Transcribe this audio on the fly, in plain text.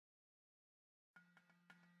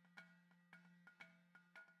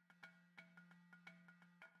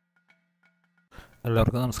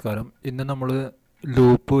എല്ലാവർക്കും നമസ്കാരം. ഇന്ന് നമ്മൾ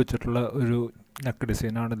ലൂപ്പ് വെച്ചിട്ടുള്ള ഒരു നെക്ക്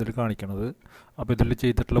ഡിസൈനാണ് ഇതിൽ കാണിക്കുന്നത്. അപ്പോൾ ഇതിൽ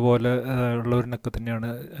ചെയ്തിട്ടുള്ള പോലെ ഉള്ള ഒരു നെക്ക് തന്നെയാണ്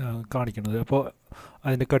കാണിക്കുന്നത്. അപ്പോൾ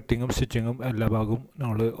അതിൻ്റെ കട്ടിങ്ങും സ്റ്റിച്ചിങ്ങും എല്ലാ ഭാഗവും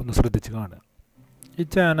നമ്മൾ ഒന്ന് ശ്രദ്ധിച്ച് കാണുക. ഈ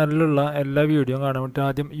ചാനലിലുള്ള എല്ലാ വീഡിയോയും കാണാൻ വേണ്ടി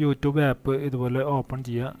ആദ്യം യൂട്യൂബ് ആപ്പ് ഇതുപോലെ ഓപ്പൺ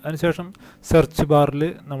ചെയ്യുക. അതിനുശേഷം സെർച്ച് ബാറിൽ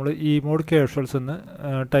നമ്മൾ EMODE കാഷ്വൽസ് എന്ന്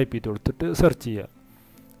ടൈപ്പ് ചെയ്ത് കൊടുത്തിട്ട് സെർച്ച് ചെയ്യുക.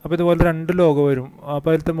 അപ്പോൾ ഇതുപോലെ രണ്ട് ലോഗോ വരും.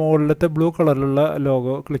 അപ്പോൾ അതിലത്തെ മുകളിലത്തെ ബ്ലൂ കളറിലുള്ള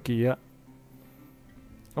ലോഗോ ക്ലിക്ക് ചെയ്യുക.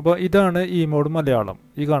 അപ്പോൾ ഇതാണ് EMODE മലയാളം,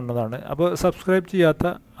 ഈ കാണുന്നതാണ്. അപ്പോൾ സബ്സ്ക്രൈബ്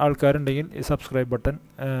ചെയ്യാത്ത ആൾക്കാരുണ്ടെങ്കിൽ ഈ സബ്സ്ക്രൈബ് ബട്ടൺ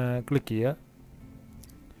ക്ലിക്ക് ചെയ്യുക.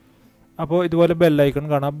 അപ്പോൾ ഇതുപോലെ ബെല്ലൈക്കൺ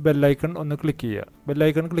കാണാം. ബെല്ലൈക്കൺ ഒന്ന് ക്ലിക്ക് ചെയ്യുക.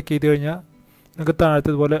 ബെല്ലൈക്കൺ ക്ലിക്ക് ചെയ്ത് കഴിഞ്ഞാൽ നിങ്ങൾക്ക് താഴത്ത്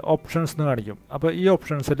ഇതുപോലെ ഓപ്ഷൻസ് എന്ന് കാണിക്കും. അപ്പോൾ ഈ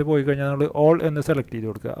ഓപ്ഷൻസിൽ പോയി കഴിഞ്ഞാൽ നമ്മൾ ഓൾ എന്ന് സെലക്ട് ചെയ്ത്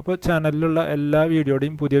കൊടുക്കുക. അപ്പോൾ ചാനലിലുള്ള എല്ലാ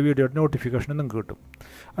വീഡിയോയുടെയും പുതിയ വീഡിയോയുടെ നോട്ടിഫിക്കേഷൻ നിങ്ങൾക്ക് കിട്ടും.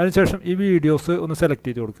 അതിനുശേഷം ഈ വീഡിയോസ് ഒന്ന് സെലക്ട്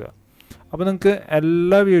ചെയ്ത് കൊടുക്കുക. അപ്പോൾ നിങ്ങൾക്ക്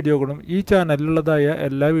എല്ലാ വീഡിയോകളും ഈ ചാനലിലുള്ളതായ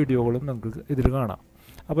എല്ലാ വീഡിയോകളും നിങ്ങൾക്ക് ഇതിൽ കാണാം.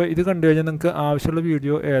 അപ്പോൾ ഇത് കണ്ടു കഴിഞ്ഞാൽ നിങ്ങൾക്ക് ആവശ്യമുള്ള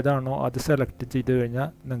വീഡിയോ ഏതാണോ അത് സെലക്ട് ചെയ്ത് കഴിഞ്ഞാൽ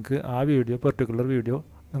നിങ്ങൾക്ക് ആ വീഡിയോ പെർട്ടിക്കുലർ വീഡിയോ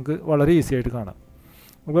നിങ്ങൾക്ക് വളരെ ഈസി ആയിട്ട് കാണാം.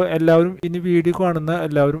 അപ്പോൾ എല്ലാവരും ഇനി വീഡിയോ കാണുന്ന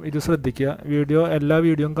എല്ലാവരും ഇത് ശ്രദ്ധിക്കുക. എല്ലാ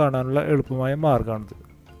വീഡിയോയും കാണാനുള്ള എളുപ്പമായ മാർഗ്ഗമാണിത്.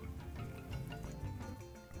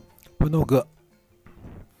 അപ്പോൾ നോക്കുക,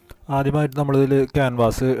 ആദ്യമായിട്ട് നമ്മളിതിൽ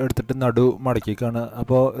ക്യാൻവാസ് എടുത്തിട്ട് നടു മടക്കിക്കാണ്.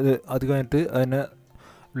 അപ്പോൾ അത് കഴിഞ്ഞിട്ട് അതിന്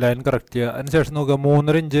ലൈൻ കറക്റ്റ് ചെയ്യുക. അതിനുശേഷം നോക്കുക,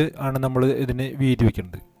 3.5 ഇഞ്ച് ആണ് നമ്മൾ ഇതിന് വീതി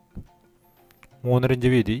വയ്ക്കേണ്ടത്. 3.5 ഇഞ്ച്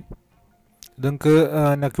വീതി. ഇത് നിങ്ങൾക്ക്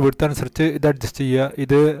നെക്ക് വിഡ്ത്ത് അനുസരിച്ച് ഇത് അഡ്ജസ്റ്റ് ചെയ്യുക.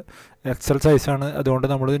 ഇത് എക്സൽ സൈസാണ്, അതുകൊണ്ട്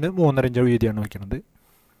നമ്മളിതിന് 3.5 ഇഞ്ച് വീതിയാണ് വയ്ക്കുന്നത്.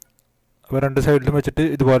 അപ്പോൾ രണ്ട് സൈഡിലും വെച്ചിട്ട്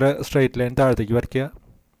ഇതുപോലെ സ്ട്രെയിറ്റ് ലൈൻ താഴത്തേക്ക് വരയ്ക്കുക.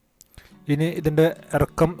 ഇനി ഇതിൻ്റെ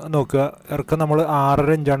ഇറക്കം നോക്കുക. ഇറക്കം നമ്മൾ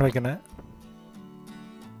 6.5 ഇഞ്ചാണ് വയ്ക്കുന്നത്.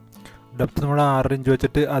 ഡെപ്ത് നമ്മൾ 6 ഇഞ്ച്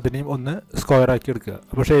വെച്ചിട്ട് അതിനെയും ഒന്ന് സ്ക്വയർ ആക്കി എടുക്കുക.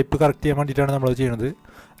 അപ്പോൾ ഷേപ്പ് കറക്റ്റ് ചെയ്യാൻ വേണ്ടിയിട്ടാണ് നമ്മൾ ചെയ്യുന്നത്.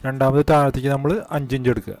 രണ്ടാമത് താഴത്തേക്ക് നമ്മൾ 5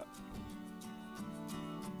 ഇഞ്ച് എടുക്കുക.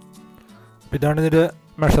 ഇതാണ് ഇതിൻ്റെ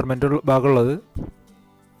മെഷർമെൻറ്റ് ഭാഗമുള്ളത്.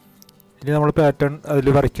 ഇനി നമ്മൾ പാറ്റേൺ അതിൽ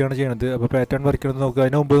വരയ്ക്കുകയാണ് ചെയ്യുന്നത്. അപ്പോൾ പാറ്റേൺ വരയ്ക്കുന്നത് നോക്കുക.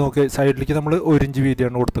 അതിന് മുമ്പ് നോക്കുക, സൈഡിലേക്ക് നമ്മൾ 1 ഇഞ്ച്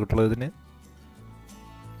വീതിയാണ് കൊടുത്തിട്ടുള്ളത് ഇതിന്.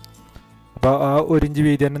 അപ്പോൾ ആ 1 ഇഞ്ച്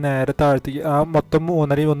വീതി തന്നെ നേരെ താഴത്തേക്ക് ആ മൊത്തം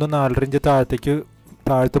 3.5 1 4.5 ഇഞ്ച്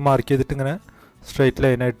താഴത്ത് മാർക്ക് ചെയ്തിട്ട് ഇങ്ങനെ സ്ട്രെയിറ്റ്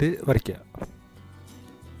ലൈനായിട്ട് വരയ്ക്കുക.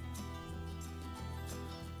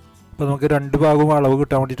 അപ്പോൾ നമുക്ക് രണ്ട് ഭാഗവും അളവ്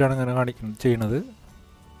കിട്ടാൻ വേണ്ടിയിട്ടാണ് ഇങ്ങനെ ചെയ്യുന്നത്.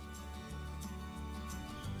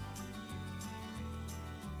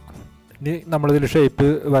 ഇനി നമ്മളിതിൽ ഷേപ്പ്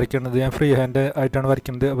വരയ്ക്കുന്നത്, ഞാൻ ഫ്രീ ഹാൻഡ് ആയിട്ടാണ്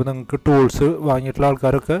വരയ്ക്കുന്നത്. അപ്പോൾ നിങ്ങൾക്ക് ടൂൾസ് വാങ്ങിയിട്ടുള്ള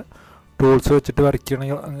ആൾക്കാരൊക്കെ ടൂൾസ് വെച്ചിട്ട്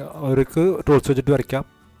വരയ്ക്കണമെങ്കിൽ അവർക്ക് ടൂൾസ് വെച്ചിട്ട് വരയ്ക്കാം.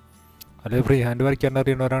 അല്ലെങ്കിൽ ഫ്രീ ഹാൻഡ് വരയ്ക്കാൻ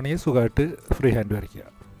അറിയുന്നവരാണെങ്കിൽ സുഖമായിട്ട് ഫ്രീ ഹാൻഡ് വരയ്ക്കുക.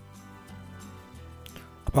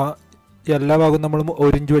 അപ്പോൾ എല്ലാ ഭാഗവും നമ്മൾ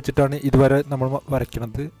 1 ഇഞ്ച് വെച്ചിട്ടാണ് ഇതുവരെ നമ്മൾ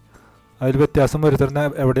വരയ്ക്കുന്നത്. അതിൽ വ്യത്യാസം വരുത്തുന്ന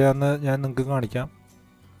എവിടെയാണെന്ന് ഞാൻ നിങ്ങൾക്ക് കാണിക്കാം.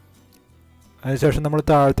 അതിനുശേഷം നമ്മൾ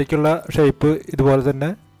താഴത്തേക്കുള്ള ഷേപ്പ് ഇതുപോലെ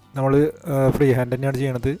തന്നെ നമ്മൾ ഫ്രീ ഹാൻഡ് തന്നെയാണ്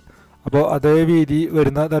ചെയ്യണത്. അപ്പോൾ അതേ വീതി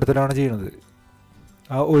വരുന്ന തരത്തിലാണ് ചെയ്യുന്നത്.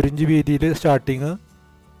 ആ 1 ഇഞ്ച് വീതിയിൽ സ്റ്റാർട്ടിങ്,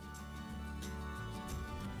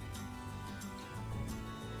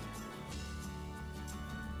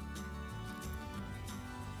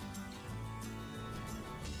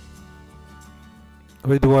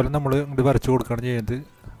 അപ്പോൾ ഇതുപോലെ നമ്മൾ ഇങ്ങോട്ട് വരച്ചു കൊടുക്കുകയാണ് ചെയ്യുന്നത്.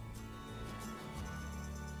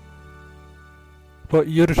 അപ്പോൾ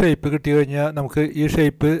ഈ ഒരു ഷേപ്പ് കിട്ടി കഴിഞ്ഞാൽ നമുക്ക് ഈ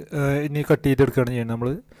ഷേപ്പ് ഇനി കട്ട് ചെയ്തെടുക്കുകയാണ് ചെയ്യുന്നത്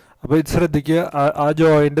നമ്മൾ. അപ്പോൾ ഇത് ശ്രദ്ധിക്കുക, ആ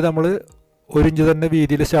ജോയിൻ്റ് നമ്മൾ 1 ഇഞ്ച് തന്നെ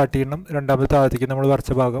വീതിയിൽ സ്റ്റാർട്ട് ചെയ്യണം. രണ്ടാമത് താഴത്തേക്ക് നമ്മൾ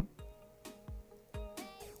വരച്ച ഭാഗം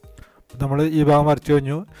നമ്മൾ ഈ ഭാഗം വരച്ചു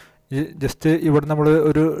കഴിഞ്ഞു. ജസ്റ്റ് ഇവിടെ നമ്മൾ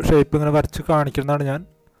ഒരു ഷേപ്പ് ഇങ്ങനെ വരച്ച് കാണിക്കുന്നതാണ് ഞാൻ.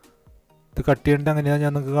 ഇത് കട്ട് ചെയ്യേണ്ടത് അങ്ങനെയാണ്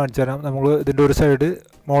ഞാൻ നിങ്ങൾക്ക് കാണിച്ചു തരാം. നമ്മൾ ഇതിൻ്റെ ഒരു സൈഡ്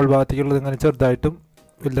മോൾ ഭാഗത്തേക്കുള്ളത് ഇങ്ങനെ ചെറുതായിട്ടും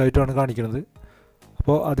വലുതായിട്ടുമാണ് കാണിക്കുന്നത്.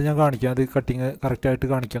 അപ്പോൾ അത് ഞാൻ കാണിക്കാം. അത് കട്ടിങ് കറക്റ്റായിട്ട്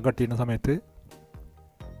കാണിക്കാം കട്ട് ചെയ്യുന്ന സമയത്ത്.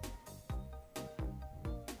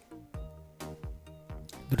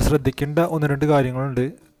 ഇതിൽ ശ്രദ്ധിക്കേണ്ട 1-2 കാര്യങ്ങളുണ്ട്.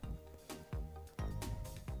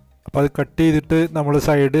 അപ്പോൾ അത് കട്ട് ചെയ്തിട്ട് നമ്മൾ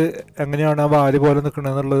സൈഡ് എങ്ങനെയാണ് ആ വാല് പോലെ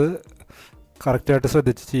നിൽക്കണമെന്നുള്ളത് കറക്റ്റായിട്ട്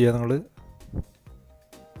ശ്രദ്ധിച്ച് ചെയ്യുക നിങ്ങൾ.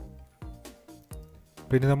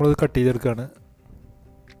 പിന്നെ നമ്മളത് കട്ട് ചെയ്തെടുക്കുകയാണ്.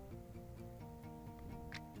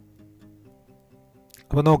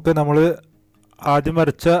 അപ്പോൾ നോക്ക്, നമ്മൾ ആദ്യം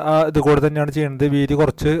വരച്ച ആ ഇത് കൂടെ തന്നെയാണ് ചെയ്യുന്നത്. വീതി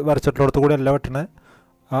കുറച്ച് വരച്ചിട്ടുള്ളടത്ത് കൂടെ അല്ല വെട്ടണേ.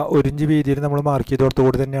 ആ 1 ഇഞ്ച് വീതിയിൽ നമ്മൾ മാർക്ക് ചെയ്തോടത്ത്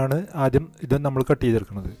കൂടി തന്നെയാണ് ആദ്യം ഇത് നമ്മൾ കട്ട്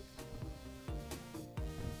ചെയ്തെടുക്കുന്നത്.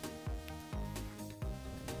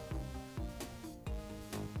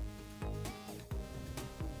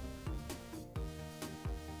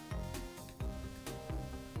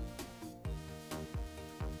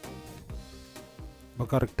 അപ്പോൾ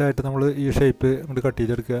കറക്റ്റായിട്ട് നമ്മൾ ഈ ഷേപ്പ് ഇങ്ങോട്ട് കട്ട്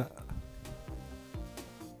ചെയ്തെടുക്കുക.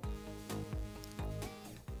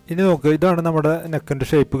 ഇനി നോക്കുക, ഇതാണ് നമ്മുടെ നെക്കിൻ്റെ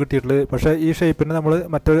ഷേപ്പ് കിട്ടിയിട്ടുള്ളത്. പക്ഷേ ഈ ഷേപ്പിനെ നമ്മൾ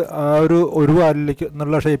മറ്റൊരു ഒരു വാലിലേക്ക്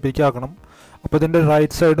എന്നുള്ള ഷേപ്പിലേക്ക് ആക്കണം. അപ്പോൾ ഇതിൻ്റെ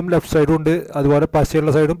റൈറ്റ് സൈഡും ലെഫ്റ്റ് സൈഡും ഉണ്ട്, അതുപോലെ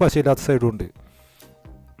പശയുള്ള സൈഡും പശയില്ലാത്ത സൈഡും ഉണ്ട്.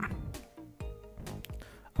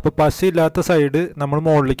 അപ്പോൾ പശയില്ലാത്ത സൈഡ് നമ്മൾ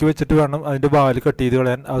മുകളിലേക്ക് വെച്ചിട്ട് വേണം അതിൻ്റെ വാല് കട്ട് ചെയ്ത്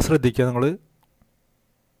കളയാൻ. അത് ശ്രദ്ധിക്കുക നിങ്ങൾ.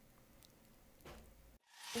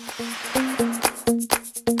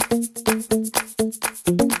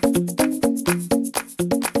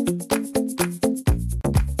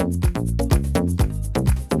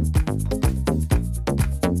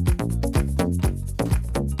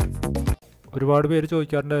 ഒരുപാട് പേര്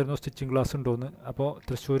ചോദിക്കാറുണ്ടായിരുന്നു സ്റ്റിച്ചിങ് ക്ലാസ് ഉണ്ടോയെന്ന്. അപ്പോൾ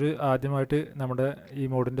തൃശ്ശൂർ ആദ്യമായിട്ട് നമ്മുടെ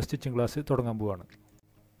EMODEൻ്റെ സ്റ്റിച്ചിങ് ക്ലാസ് തുടങ്ങാൻ പോവുകയാണ്.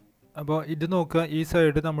 അപ്പോൾ ഇത് നോക്കുക, ഈ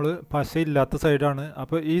സൈഡ് നമ്മൾ പശയില്ലാത്ത സൈഡാണ്.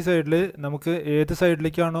 അപ്പോൾ ഈ സൈഡിൽ നമുക്ക് ഏത്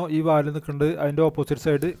സൈഡിലേക്കാണോ ഈ വാല് നിൽക്കുന്നത് അതിൻ്റെ ഓപ്പോസിറ്റ്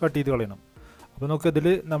സൈഡ് കട്ട് ചെയ്ത് കളയണം. അപ്പോൾ നമുക്ക് ഇതിൽ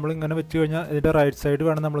നമ്മളിങ്ങനെ വെച്ച് കഴിഞ്ഞാൽ ഇതിൻ്റെ റൈറ്റ് സൈഡ്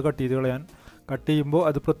വേണം നമ്മൾ കട്ട് ചെയ്ത് കളയാൻ. കട്ട് ചെയ്യുമ്പോൾ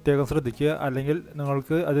അത് പ്രത്യേകം ശ്രദ്ധിക്കുക, അല്ലെങ്കിൽ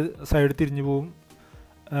നിങ്ങൾക്ക് അത് സൈഡ് തിരിഞ്ഞു പോവും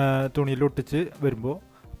തുണിയിൽ ഒട്ടിച്ച് വരുമ്പോൾ.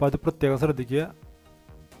 അപ്പോൾ അത് പ്രത്യേകം ശ്രദ്ധിക്കുക.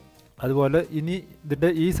 അതുപോലെ ഇനി ഇതിൻ്റെ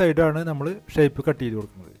ഈ സൈഡാണ് നമ്മൾ ഷേപ്പ് കട്ട് ചെയ്ത്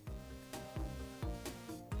കൊടുക്കുന്നത്.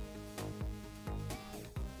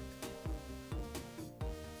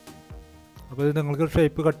 അപ്പോൾ ഇത് നിങ്ങൾക്ക്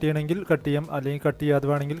ഷേപ്പ് കട്ട് ചെയ്യണമെങ്കിൽ കട്ട് ചെയ്യാം, അല്ലെങ്കിൽ കട്ട് ചെയ്യാതെ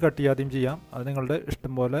വേണമെങ്കിൽ കട്ട് ചെയ്യാതെയും ചെയ്യാം. അത് നിങ്ങളുടെ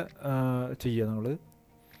ഇഷ്ടം പോലെ ചെയ്യുക നിങ്ങൾ.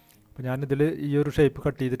 അപ്പോൾ ഞാനിതിൽ ഈ ഒരു ഷേപ്പ്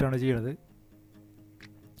കട്ട് ചെയ്തിട്ടാണ് ചെയ്യണത്.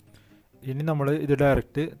 ഇനി നമ്മൾ ഇത്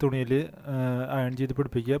ഡയറക്റ്റ് തുണിയിൽ അയൺ ചെയ്ത്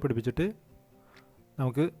പിടിപ്പിച്ചിട്ട്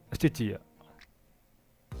നമുക്ക് സ്റ്റിച്ച് ചെയ്യാം.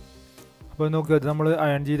 അപ്പോൾ നോക്കുക, ഇത് നമ്മൾ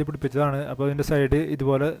അയൺ ചെയ്ത് പിടിപ്പിച്ചതാണ്. അപ്പോൾ അതിൻ്റെ സൈഡ്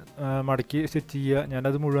ഇതുപോലെ മടക്കി സ്റ്റിച്ച് ചെയ്യുക.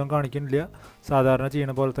 ഞാനത് മുഴുവൻ കാണിക്കുന്നില്ല, സാധാരണ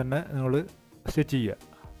ചെയ്യണ പോലെ തന്നെ നിങ്ങൾ സ്റ്റിച്ച് ചെയ്യുക.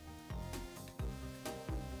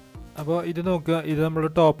 അപ്പോൾ ഇത് നോക്കുക, ഇത് നമ്മൾ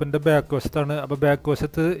ടോപ്പിൻ്റെ ബാക്ക് വശത്താണ്. അപ്പോൾ ബാക്ക്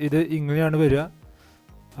വശത്ത് ഇത് ഇങ്ങനെയാണ് വരിക.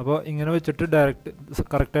 അപ്പോൾ ഇങ്ങനെ വെച്ചിട്ട് ഡയറക്റ്റ്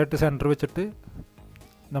കറക്റ്റായിട്ട് സെൻറ്റർ വെച്ചിട്ട്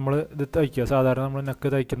നമ്മൾ ഇത് തയ്ക്കുക. സാധാരണ നമ്മൾ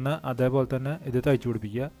നെക്ക് തയ്ക്കുന്ന അതേപോലെ തന്നെ ഇത് തയ്ച്ചു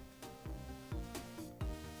പിടിപ്പിക്കുക.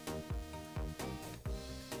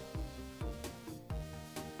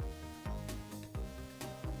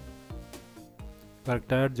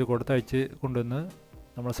 കറക്റ്റായ എഡ്ജ് കൂടെ തയ്ച്ച് കൊണ്ടുവന്ന്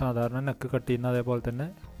നമ്മൾ സാധാരണ നെക്ക് കട്ട് ചെയ്യുന്ന അതേപോലെ തന്നെ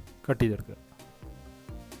കട്ട് ചെയ്തെടുക്കുക.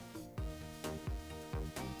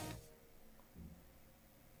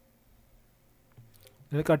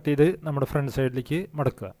 ഇത് കട്ട് ചെയ്ത് നമ്മുടെ ഫ്രണ്ട് സൈഡിലേക്ക്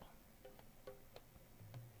മടക്കുക.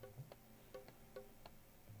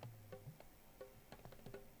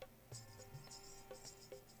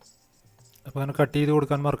 അപ്പോൾ അങ്ങനെ കട്ട് ചെയ്ത്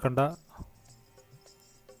കൊടുക്കാൻ മറക്കണ്ട.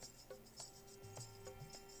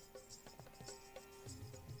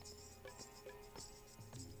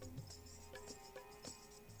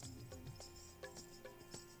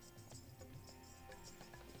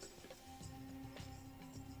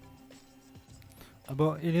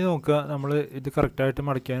 അപ്പോൾ ഇനി നോക്കുക, നമ്മൾ ഇത് കറക്റ്റായിട്ട്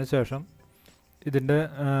മടക്കിയതിന് ശേഷം ഇതിൻ്റെ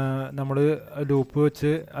നമ്മൾ ലൂപ്പ്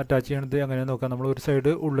വെച്ച് അറ്റാച്ച് ചെയ്യണത് എങ്ങനെയാണ് നോക്കുക. നമ്മൾ ഒരു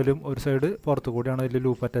സൈഡ് ഉള്ളിലും ഒരു സൈഡ് പുറത്തു കൂടിയാണ് ഇതിൽ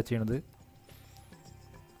ലൂപ്പ് അറ്റാച്ച് ചെയ്യണത്.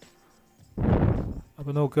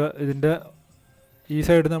 അപ്പോൾ നോക്കുക, ഇതിൻ്റെ ഈ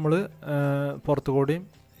സൈഡ് നമ്മൾ പുറത്തു കൂടിയും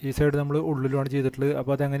ഈ സൈഡ് നമ്മൾ ഉള്ളിലുമാണ് ചെയ്തിട്ടുള്ളത്.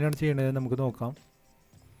 അപ്പോൾ അതെങ്ങനെയാണ് ചെയ്യണത് നമുക്ക് നോക്കാം.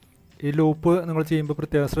 ഈ ലൂപ്പ് നിങ്ങൾ ചെയ്യുമ്പോൾ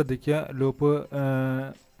പ്രത്യേകം ശ്രദ്ധിക്കുക. ലൂപ്പ്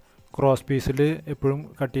ക്രോസ് പീസിൽ എപ്പോഴും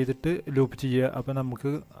കട്ട് ചെയ്തിട്ട് ലൂപ്പ് ചെയ്യുക. അപ്പോൾ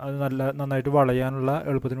നമുക്ക് അത് നന്നായിട്ട് വളയാനുള്ള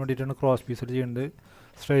എളുപ്പത്തിന് വേണ്ടിയിട്ടാണ് ക്രോസ് പീസിൽ ചെയ്യുന്നത്.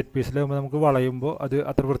 സ്ട്രൈറ്റ് പീസിലാകുമ്പോൾ നമുക്ക് വളയുമ്പോൾ അത്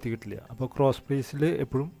അത്ര വൃത്തി കിട്ടില്ല. അപ്പോൾ ക്രോസ് പീസിൽ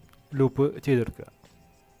എപ്പോഴും ലൂപ്പ് ചെയ്തെടുക്കുക.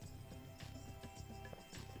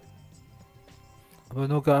 അപ്പോൾ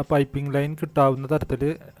നോക്കുക, ആ പൈപ്പിംഗ് ലൈൻ കിട്ടാവുന്ന തരത്തിൽ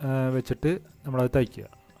വെച്ചിട്ട് നമ്മളത് തയ്ക്കുക.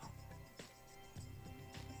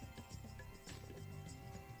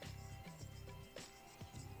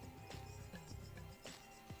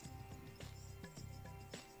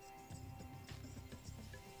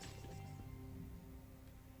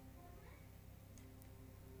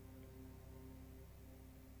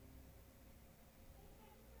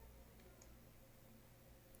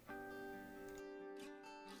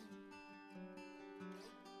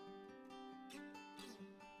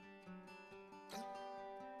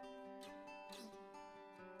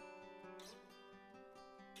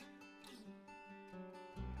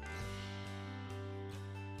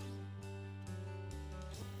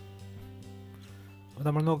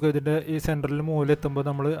 നമ്മൾ നോക്കുക, ഇതിൻ്റെ ഈ സെൻറ്ററിൽ മൂലെത്തുമ്പോൾ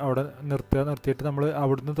നമ്മൾ അവിടെ നിർത്തിയിട്ട് നമ്മൾ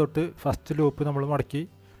അവിടുന്ന് തൊട്ട് ഫസ്റ്റ് ലൂപ്പ് നമ്മൾ മടക്കി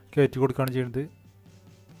കയറ്റി കൊടുക്കുകയാണ് ചെയ്യുന്നത്.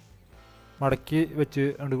 മടക്കി വെച്ച്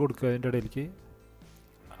കൊണ്ട് കൊടുക്കുക അതിൻ്റെ ഇടയിലേക്ക്.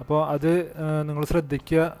 അപ്പോൾ അത് നിങ്ങൾ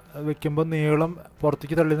ശ്രദ്ധിക്കുക, വെക്കുമ്പോൾ നീളം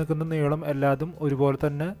പുറത്തേക്ക് തള്ളി നിൽക്കുന്ന നീളം എല്ലാതും ഒരുപോലെ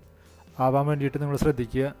തന്നെ ആവാൻ വേണ്ടിയിട്ട് നിങ്ങൾ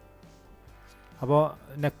ശ്രദ്ധിക്കുക. അപ്പോൾ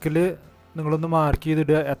നെക്കിൽ നിങ്ങളൊന്ന് മാർക്ക്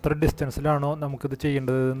ചെയ്തിടുക, എത്ര ഡിസ്റ്റൻസിലാണോ നമുക്കിത്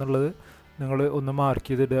ചെയ്യേണ്ടത് എന്നുള്ളത് നിങ്ങൾ ഒന്ന് മാർക്ക്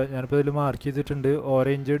ചെയ്തിടുക. ഞാനിപ്പോൾ ഇതിൽ മാർക്ക് ചെയ്തിട്ടുണ്ട്,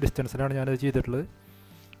 1 ഇഞ്ച് ഡിസ്റ്റൻസിലാണ് ഞാനത് ചെയ്തിട്ടുള്ളത്.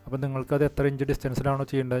 അപ്പോൾ നിങ്ങൾക്കത് എത്ര ഇഞ്ച് ഡിസ്റ്റൻസിലാണോ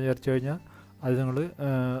ചെയ്യേണ്ടതെന്ന് വിചാരിച്ചു കഴിഞ്ഞാൽ അത് നിങ്ങൾ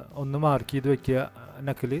ഒന്ന് മാർക്ക് ചെയ്ത് വെക്കുക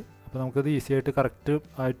നെക്കിൽ. അപ്പോൾ നമുക്കത് ഈസി ആയിട്ട് കറക്റ്റ്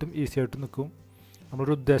ആയിട്ടും ഈസി ആയിട്ട് നിൽക്കും.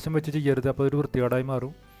 നമ്മളൊരു ഉദ്ദേശം വെച്ച് ചെയ്യരുത്, അപ്പോൾ അതൊരു വൃത്തികേടായി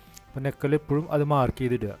മാറും. അപ്പോൾ നെക്കിൽ എപ്പോഴും അത് മാർക്ക്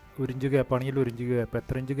ചെയ്തിടുക. 1 ഇഞ്ച് ഗ്യാപ്പാണെങ്കിൽ 1 ഇഞ്ച് ഗ്യാപ്പ്,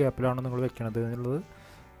 എത്ര ഇഞ്ച് ഗ്യാപ്പിലാണോ നിങ്ങൾ വെക്കണത് എന്നുള്ളത്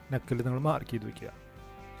നെക്കിൽ നിങ്ങൾ മാർക്ക് ചെയ്ത് വെക്കുക.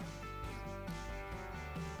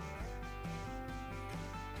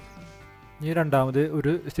 ഇനി രണ്ടാമത്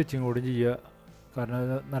ഒരു സ്റ്റിച്ചിങ് കൂടി ചെയ്യുക, കാരണം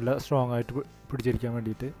അത് നല്ല സ്ട്രോങ് ആയിട്ട് പിടിച്ചിരിക്കാൻ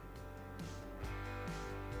വേണ്ടിയിട്ട്.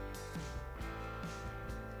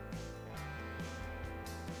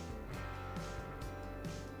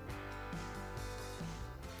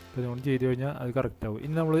 അപ്പോൾ ഇതുകൊണ്ട് ചെയ്ത് കഴിഞ്ഞാൽ അത് കറക്റ്റ് ആവും.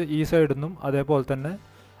 ഇനി നമ്മൾ ഈ സൈഡിൽ നിന്നും അതേപോലെ തന്നെ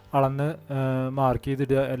അളന്ന് മാർക്ക്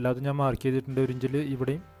ചെയ്തിടുക. എല്ലാതും ഞാൻ മാർക്ക് ചെയ്തിട്ടുണ്ട് 1 ഇഞ്ചിൽ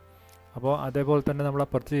ഇവിടെയും. അപ്പോൾ അതേപോലെ തന്നെ നമ്മൾ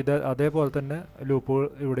അപ്പുറത്ത് ചെയ്ത അതേപോലെ തന്നെ ലൂപ്പ്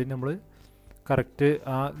ഇവിടെയും നമ്മൾ കറക്റ്റ്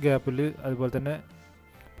ആ ഗ്യാപ്പിൽ അതുപോലെ തന്നെ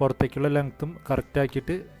പുറത്തേക്കുള്ള ലെങ്ത്തും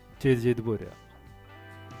കറക്റ്റാക്കിയിട്ട് ചെയ്ത് പോരുക.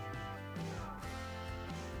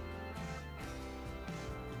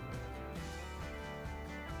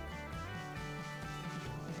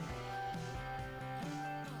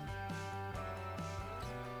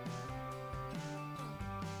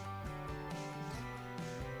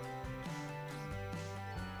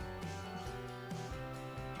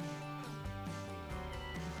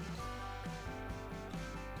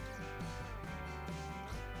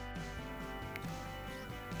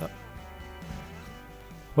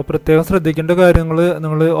 അപ്പോൾ പ്രത്യേകം ശ്രദ്ധിക്കേണ്ട കാര്യങ്ങൾ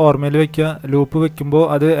നിങ്ങൾ ഓർമ്മയിൽ വയ്ക്കുക. ലൂപ്പ് വയ്ക്കുമ്പോൾ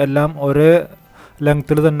അത് എല്ലാം ഒരേ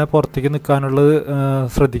ലെങ്ത്തിൽ തന്നെ പുറത്തേക്ക് നിൽക്കാനുള്ളത്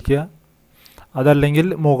ശ്രദ്ധിക്കുക. അതല്ലെങ്കിൽ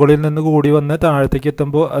മുകളിൽ നിന്ന് കൂടി വന്ന് താഴത്തേക്ക്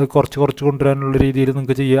എത്തുമ്പോൾ അത് കുറച്ച് കൊണ്ടുവരാനുള്ള രീതിയിൽ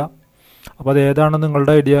നിങ്ങൾക്ക് ചെയ്യുക. അപ്പോൾ അത് ഏതാണ്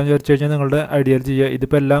നിങ്ങളുടെ ഐഡിയ എന്ന് വിചാരിച്ചു കഴിഞ്ഞാൽ നിങ്ങളുടെ ഐഡിയയിൽ ചെയ്യുക.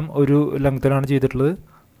 ഇതിപ്പോൾ എല്ലാം ഒരു ലെങ്ത്തിലാണ് ചെയ്തിട്ടുള്ളത്.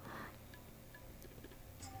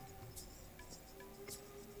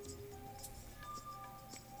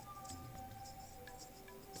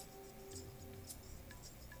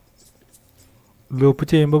 ലൂപ്പ്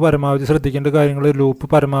ചെയ്യുമ്പോൾ പരമാവധി ശ്രദ്ധിക്കേണ്ട കാര്യങ്ങൾ, ലൂപ്പ്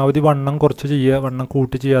പരമാവധി വണ്ണം കുറച്ച് ചെയ്യുക, വണ്ണം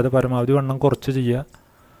കൂട്ടി ചെയ്യാതെ പരമാവധി വണ്ണം കുറച്ച് ചെയ്യുക.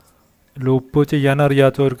 ലൂപ്പ് ചെയ്യാൻ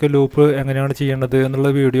അറിയാത്തവർക്ക് ലൂപ്പ് എങ്ങനെയാണ് ചെയ്യേണ്ടത് എന്നുള്ള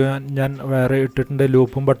വീഡിയോ ഞാൻ വേറെ ഇട്ടിട്ടുണ്ട്,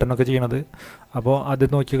 ലൂപ്പും ബട്ടണൊക്കെ ചെയ്യണത്. അപ്പോൾ അത്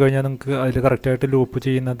നോക്കിക്കഴിഞ്ഞാൽ നിങ്ങൾക്ക് അതിൽ കറക്റ്റായിട്ട് ലൂപ്പ്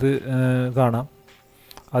ചെയ്യുന്നത് കാണാം.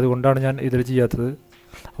 അതുകൊണ്ടാണ് ഞാൻ ഇതിൽ ചെയ്യാത്തത്.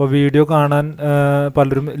 അപ്പോൾ വീഡിയോ കാണാൻ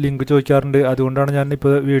പലരും ലിങ്ക് ചോദിക്കാറുണ്ട്. അതുകൊണ്ടാണ് ഞാൻ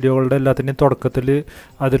ഇപ്പോൾ വീഡിയോകളുടെ എല്ലാത്തിൻ്റെയും തുടക്കത്തിൽ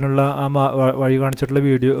അതിനുള്ള ആ വഴി കാണിച്ചിട്ടുള്ള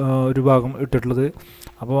വീഡിയോ ഒരു ഭാഗം ഇട്ടിട്ടുള്ളത്.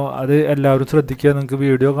 അപ്പോൾ അത് എല്ലാവരും ശ്രദ്ധിക്കുക. നിങ്ങൾക്ക്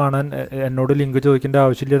വീഡിയോ കാണാൻ എന്നോട് ലിങ്ക് ചോദിക്കേണ്ട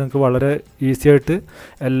ആവശ്യമില്ല. നിങ്ങൾക്ക് വളരെ ഈസി ആയിട്ട്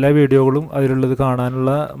എല്ലാ വീഡിയോകളും അതിലുള്ളത്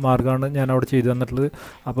കാണാനുള്ള മാർഗ്ഗമാണ് ഞാൻ അവിടെ ചെയ്തു തന്നിട്ടുള്ളത്.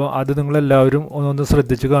 അപ്പോൾ അത് നിങ്ങളെല്ലാവരും ഒന്ന്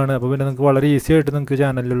ശ്രദ്ധിച്ച് കാണുക. അപ്പോൾ പിന്നെ നിങ്ങൾക്ക് വളരെ ഈസി ആയിട്ട് നിങ്ങൾക്ക്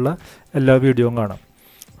ചാനലിലുള്ള എല്ലാ വീഡിയോയും കാണാം.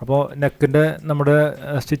 അപ്പോൾ നെക്കിൻ്റെ നമ്മുടെ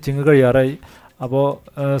സ്റ്റിച്ചിങ് കഴിയാറായി. അപ്പോൾ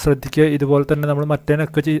ശ്രദ്ധിക്കുക. ഇതുപോലെ തന്നെ നമ്മൾ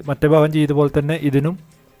മറ്റേ ഭാഗം ചെയ്ത പോലെ തന്നെ ഇതിനും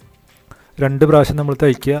 2 പ്രാവശ്യം നമ്മൾ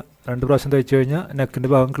തയ്ക്കുക. 2 പ്രാവശ്യം തയ്ച്ചു കഴിഞ്ഞാൽ നെക്കിൻ്റെ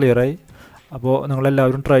ഭാഗം ക്ലിയറായി. അപ്പോൾ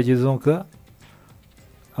നിങ്ങളെല്ലാവരും ട്രൈ ചെയ്ത് നോക്കുക.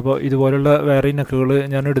 അപ്പോൾ ഇതുപോലുള്ള വേറെ നെക്കുകൾ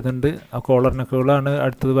ഞാൻ ഇടുന്നുണ്ട്. ആ കോളർ നെക്കുകളാണ്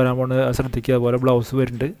അടുത്തത് വരാൻ പോകുന്നത്. ശ്രദ്ധിക്കുക. അതുപോലെ ബ്ലൗസ്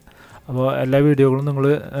വരുന്നുണ്ട്. അപ്പോൾ എല്ലാ വീഡിയോകളും നിങ്ങൾ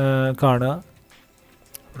കാണുക,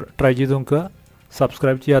 ട്രൈ ചെയ്ത് നോക്കുക.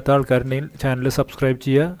 സബ്സ്ക്രൈബ് ചെയ്യാത്ത ആൾക്കാരുണ്ടെങ്കിൽ ചാനൽ സബ്സ്ക്രൈബ്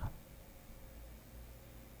ചെയ്യുക.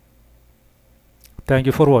 Thank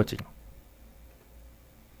you for watching.